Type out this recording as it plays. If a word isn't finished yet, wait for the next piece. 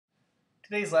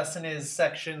Today's lesson is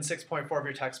section 6.4 of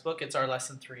your textbook. It's our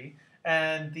lesson 3.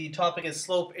 And the topic is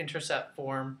slope-intercept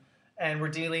form. And we're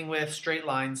dealing with straight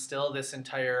lines still. This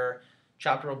entire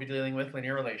chapter will be dealing with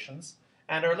linear relations.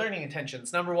 And our learning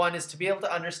intentions. Number 1 is to be able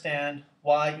to understand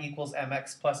y equals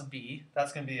mx plus b.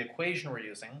 That's going to be the equation we're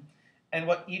using. And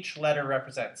what each letter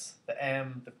represents, the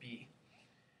m, the b.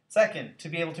 Second, to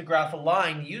be able to graph a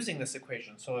line using this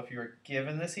equation. So if you're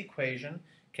given this equation,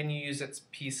 can you use its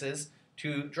pieces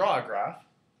to draw a graph?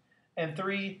 And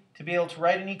 3, to be able to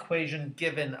write an equation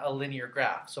given a linear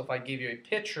graph. So if I gave you a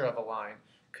picture of a line,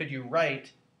 could you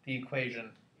write the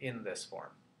equation in this form?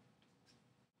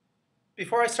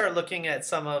 Before I start looking at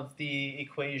some of the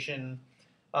equation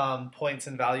points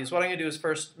and values, what I'm going to do is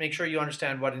first make sure you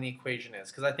understand what an equation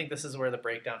is, because I think this is where the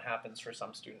breakdown happens for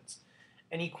some students.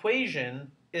 An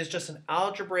equation is just an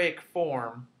algebraic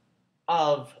form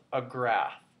of a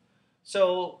graph.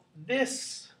 So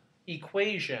this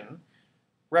equation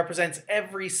represents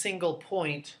every single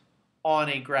point on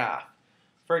a graph.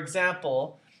 For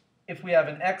example, if we have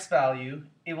an x value,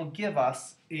 it will give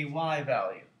us a y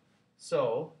value.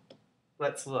 So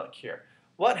let's look here.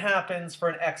 What happens for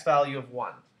an x value of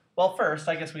 1? Well, first,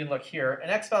 I guess we can look here. An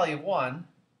x value of 1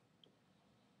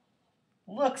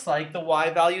 looks like the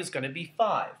y value is going to be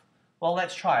 5. Well,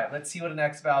 let's try it. Let's see what an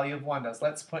x value of 1 does.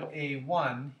 Let's put a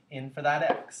 1 in for that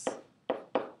x.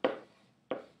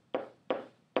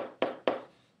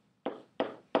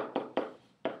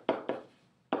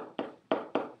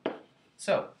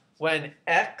 So when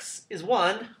x is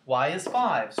 1, y is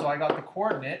 5. So I got the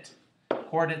coordinate.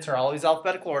 Coordinates are always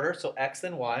alphabetical order, so x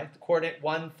then y. The coordinate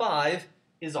 1, 5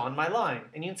 is on my line.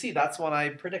 And you can see that's what I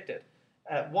predicted.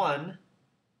 At 1,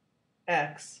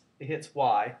 x, it hits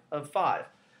y of 5.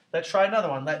 Let's try another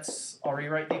one. I'll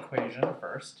rewrite the equation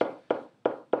first.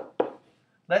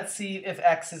 Let's see if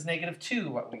x is negative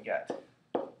 2, what we get.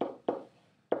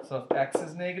 So if x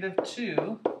is negative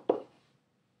 2,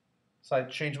 so I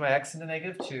change my x into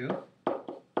negative 2.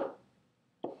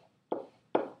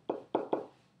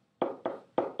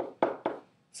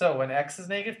 So when x is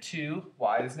negative 2,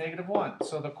 y is negative 1.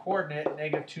 So the coordinate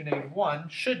negative 2, negative 1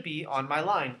 should be on my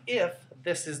line if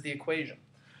this is the equation.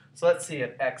 So let's see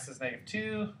if x is negative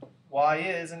 2, y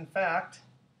is, in fact,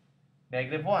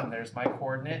 negative 1. There's my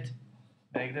coordinate,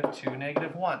 negative 2,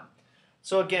 negative 1.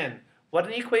 So again, what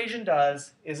an equation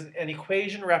does is an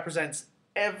equation represents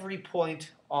every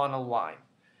point on a line.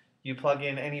 You plug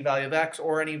in any value of x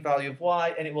or any value of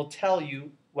y, and it will tell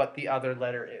you what the other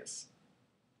letter is.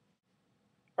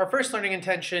 Our first learning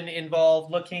intention involved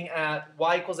looking at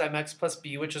y equals mx plus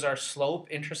b, which is our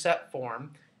slope-intercept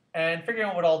form, and figuring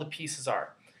out what all the pieces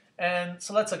are. And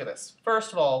so let's look at this.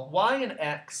 First of all, y and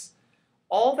x,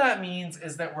 all that means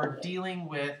is that we're dealing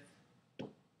with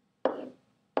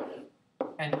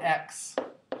an x,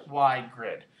 y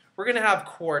grid. We're going to have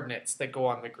coordinates that go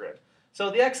on the grid. So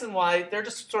the x and y, they're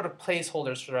just sort of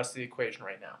placeholders for the rest of the equation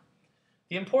right now.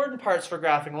 The important parts for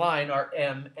graphing a line are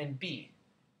m and b.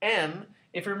 M,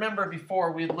 if you remember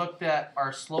before, we looked at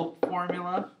our slope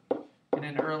formula in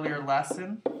an earlier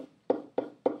lesson.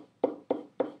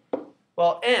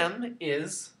 Well, m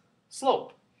is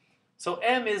slope. So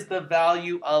m is the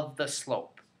value of the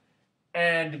slope.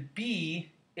 And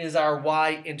b is our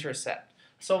y-intercept.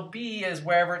 So b is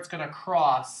wherever it's going to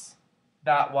cross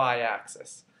that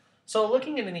y-axis. So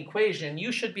looking at an equation,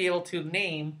 you should be able to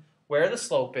name where the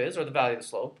slope is, or the value of the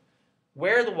slope,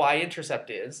 where the y-intercept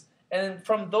is, and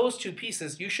from those two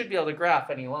pieces, you should be able to graph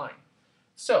any line.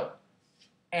 So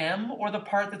m, or the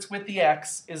part that's with the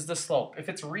x, is the slope. If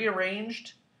it's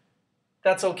rearranged,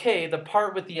 that's okay. The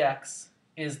part with the x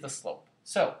is the slope.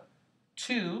 So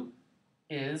 2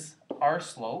 is our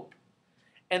slope,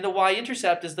 and the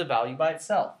y-intercept is the value by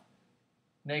itself.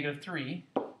 Negative 3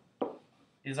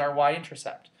 is our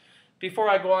y-intercept. Before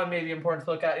I go on, maybe important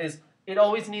to look at is it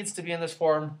always needs to be in this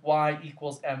form, y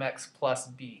equals mx plus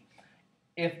b.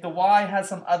 If the y has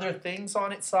some other things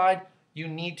on its side, you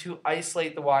need to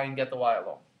isolate the y and get the y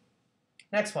alone.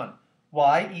 Next one,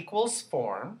 y equals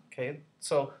form. Okay,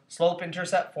 so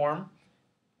slope-intercept form,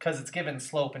 because it's given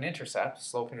slope-intercept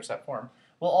form,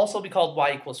 will also be called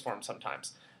y equals form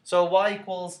sometimes. So y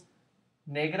equals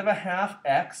negative 1/2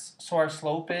 x, so our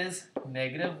slope is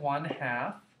negative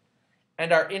 1/2,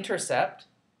 and our intercept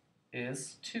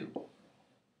is 2.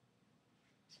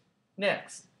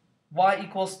 Next, y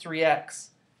equals 3x.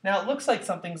 Now it looks like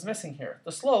something's missing here.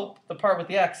 The slope, the part with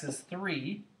the x, is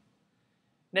 3.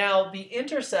 Now the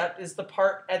intercept is the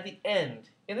part at the end.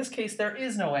 In this case, there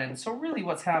is no end, so really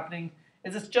what's happening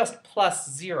is it's just plus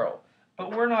 0.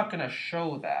 But we're not going to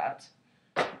show that.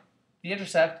 The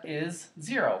intercept is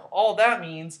 0. All that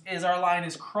means is our line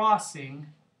is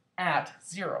crossing at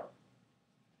 0.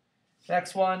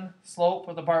 X1, slope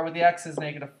of the part with the x is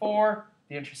 -4.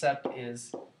 The intercept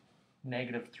is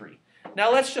 -3.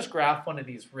 Now let's just graph one of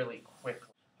these really quickly.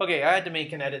 Okay, I had to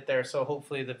make an edit there, so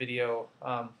hopefully the video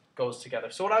goes together.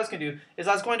 So what I was going to do is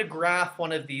I was going to graph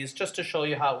one of these just to show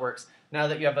you how it works now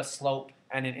that you have a slope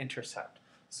and an intercept.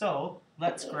 So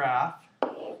let's graph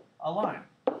a line.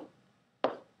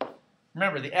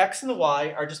 Remember, the x and the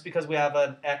y are just because we have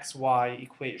an xy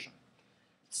equation.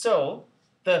 So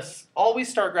always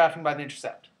start graphing by the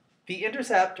intercept. The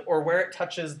intercept, or where it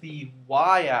touches the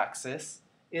y-axis,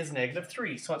 is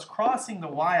 -3. So it's crossing the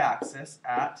y-axis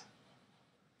at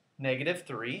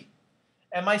 -3.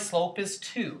 And my slope is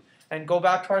 2. And go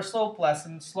back to our slope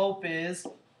lesson. Slope is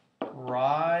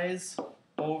rise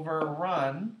over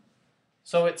run.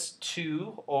 So it's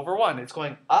 2 over 1. It's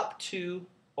going up 2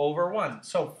 over 1.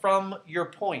 So from your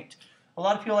point. A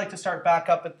lot of people like to start back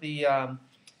up at the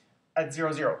at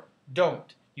 0, 0.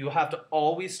 Don't. You have to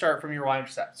always start from your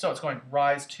y-intercept. So it's going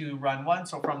rise 2, run 1.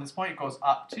 So from this point, it goes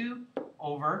up 2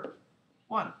 over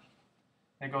 1.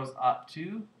 It goes up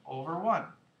 2 over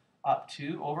 1. Up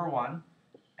 2 over 1.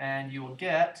 And you will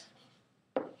get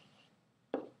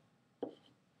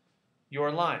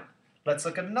your line. Let's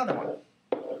look at another one.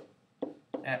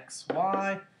 X,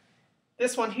 Y.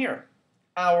 This one here.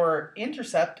 Our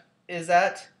intercept is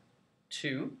at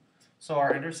 2. So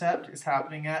our intercept is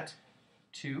happening at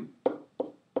 2.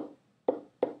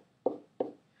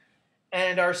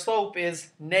 And our slope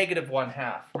is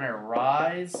 -1/2. Remember,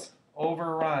 rise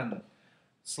over run.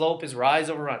 Slope is rise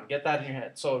over run. Get that in your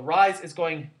head. So rise is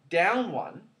going down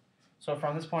 1. So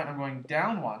from this point, I'm going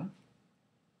down 1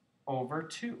 over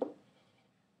 2.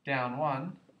 Down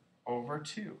 1 over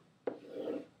 2.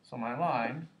 So my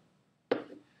line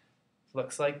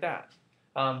looks like that.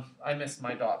 I missed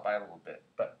my dot by a little bit,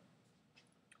 but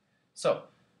so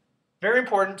very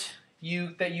important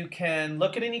that you can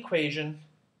look at an equation,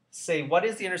 say what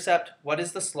is the intercept, what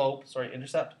is the slope,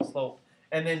 intercept, slope,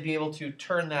 and then be able to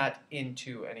turn that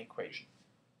into an equation.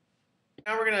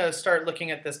 Now we're going to start looking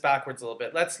at this backwards a little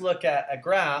bit. Let's look at a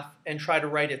graph and try to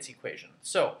write its equation.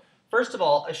 So first of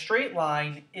all, a straight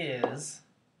line is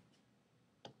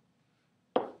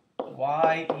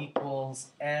y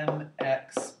equals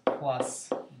mx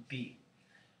plus b.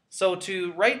 So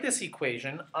to write this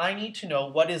equation, I need to know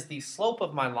what is the slope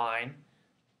of my line,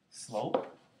 slope,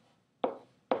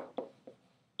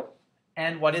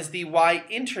 and what is the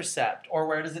y-intercept, or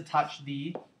where does it touch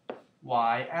the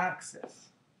y-axis.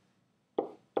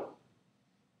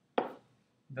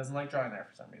 It doesn't like drawing there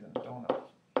for some reason, don't know.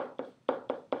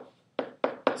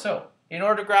 So in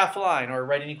order to graph a line or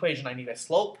write an equation, I need a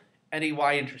slope and a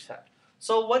y-intercept.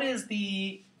 So what's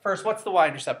the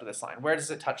y-intercept of this line? Where does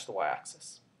it touch the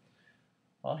y-axis?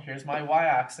 Well, here's my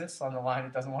y-axis on the line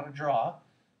it doesn't want to draw.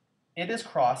 It is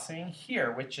crossing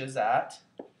here, which is at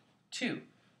 2.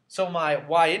 So my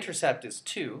y-intercept is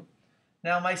 2.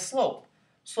 Now my slope.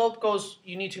 Slope goes,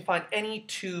 you need to find any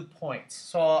 2 points.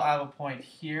 So I have a point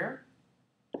here,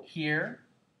 here,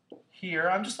 here.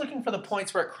 I'm just looking for the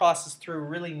points where it crosses through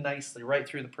really nicely, right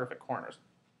through the perfect corners.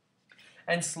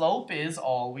 And slope is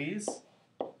always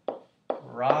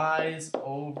rise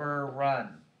over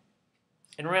run.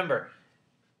 And remember,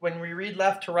 when we read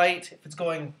left to right, if it's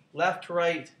going left to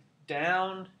right,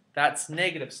 down, that's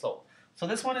negative slope. So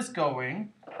this one is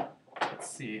going, let's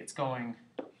see, it's going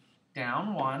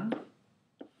down 1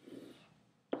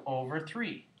 over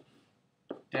 3.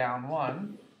 Down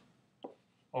 1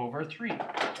 over 3.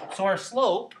 So our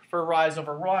slope for rise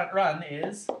over run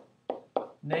is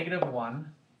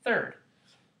 -1/3.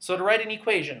 So to write an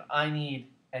equation, I need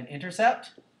an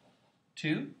intercept,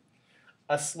 2,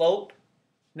 a slope,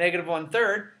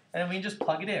 -1/3, and then we can just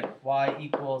plug it in. Y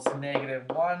equals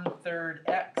 -1/3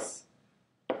 x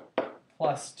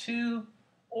plus 2,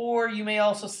 or you may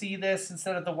also see this,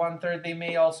 instead of the 1/3, they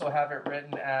may also have it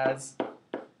written as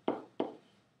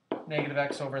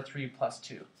 -x over 3 plus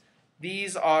 2.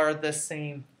 These are the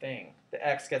same thing. The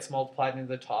x gets multiplied into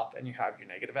the top, and you have your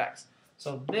 -x.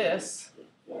 So this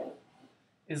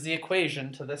is the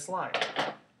equation to this line.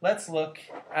 Let's look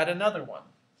at another one.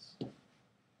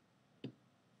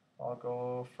 I'll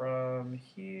go from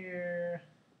here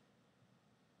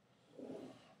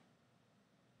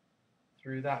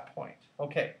through that point.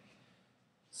 Okay,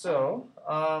 so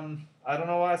I don't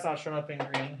know why it's not showing up in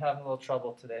green. Having a little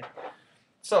trouble today.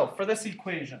 So for this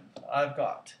equation, I've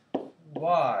got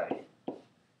y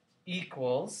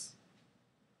equals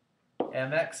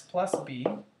mx plus b.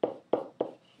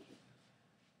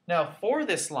 Now for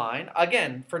this line,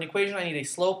 again, for an equation I need a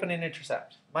slope and an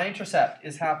intercept. My intercept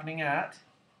is happening at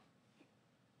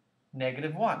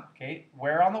 -1. Okay,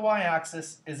 where on the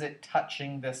y-axis is it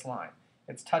touching this line?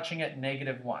 It's touching at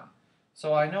 -1.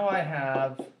 So I know I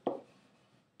have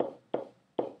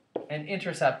an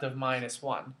intercept of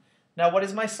 -1. Now what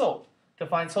is my slope? To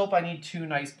find slope, I need two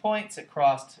nice points. It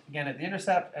crossed again at the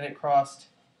intercept, and it crossed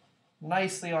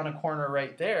nicely on a corner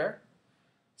right there.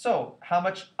 So how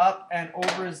much up and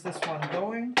over is this one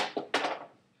going?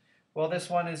 Well, this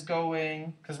one is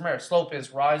going, because remember, slope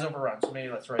is rise over run, so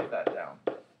maybe let's write that down.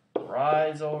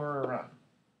 Rise over run.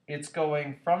 It's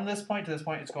going from this point to this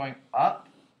point, it's going up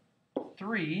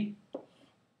 3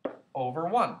 over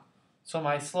 1. So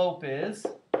my slope is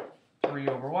 3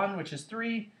 over 1, which is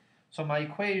 3. So my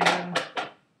equation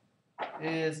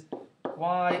is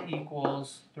y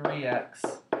equals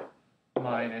 3x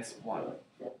minus 1.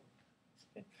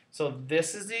 So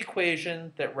this is the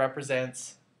equation that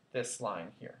represents this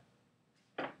line here.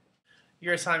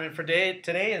 Your assignment for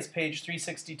today is page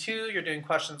 362. You're doing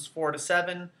questions 4 to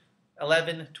 7,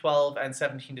 11, 12, and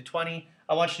 17 to 20.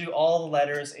 I want you to do all the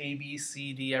letters A, B,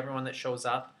 C, D, everyone that shows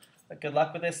up. But good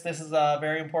luck with this. This is a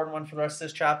very important one for the rest of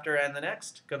this chapter and the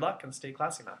next. Good luck and stay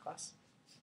classy, math class.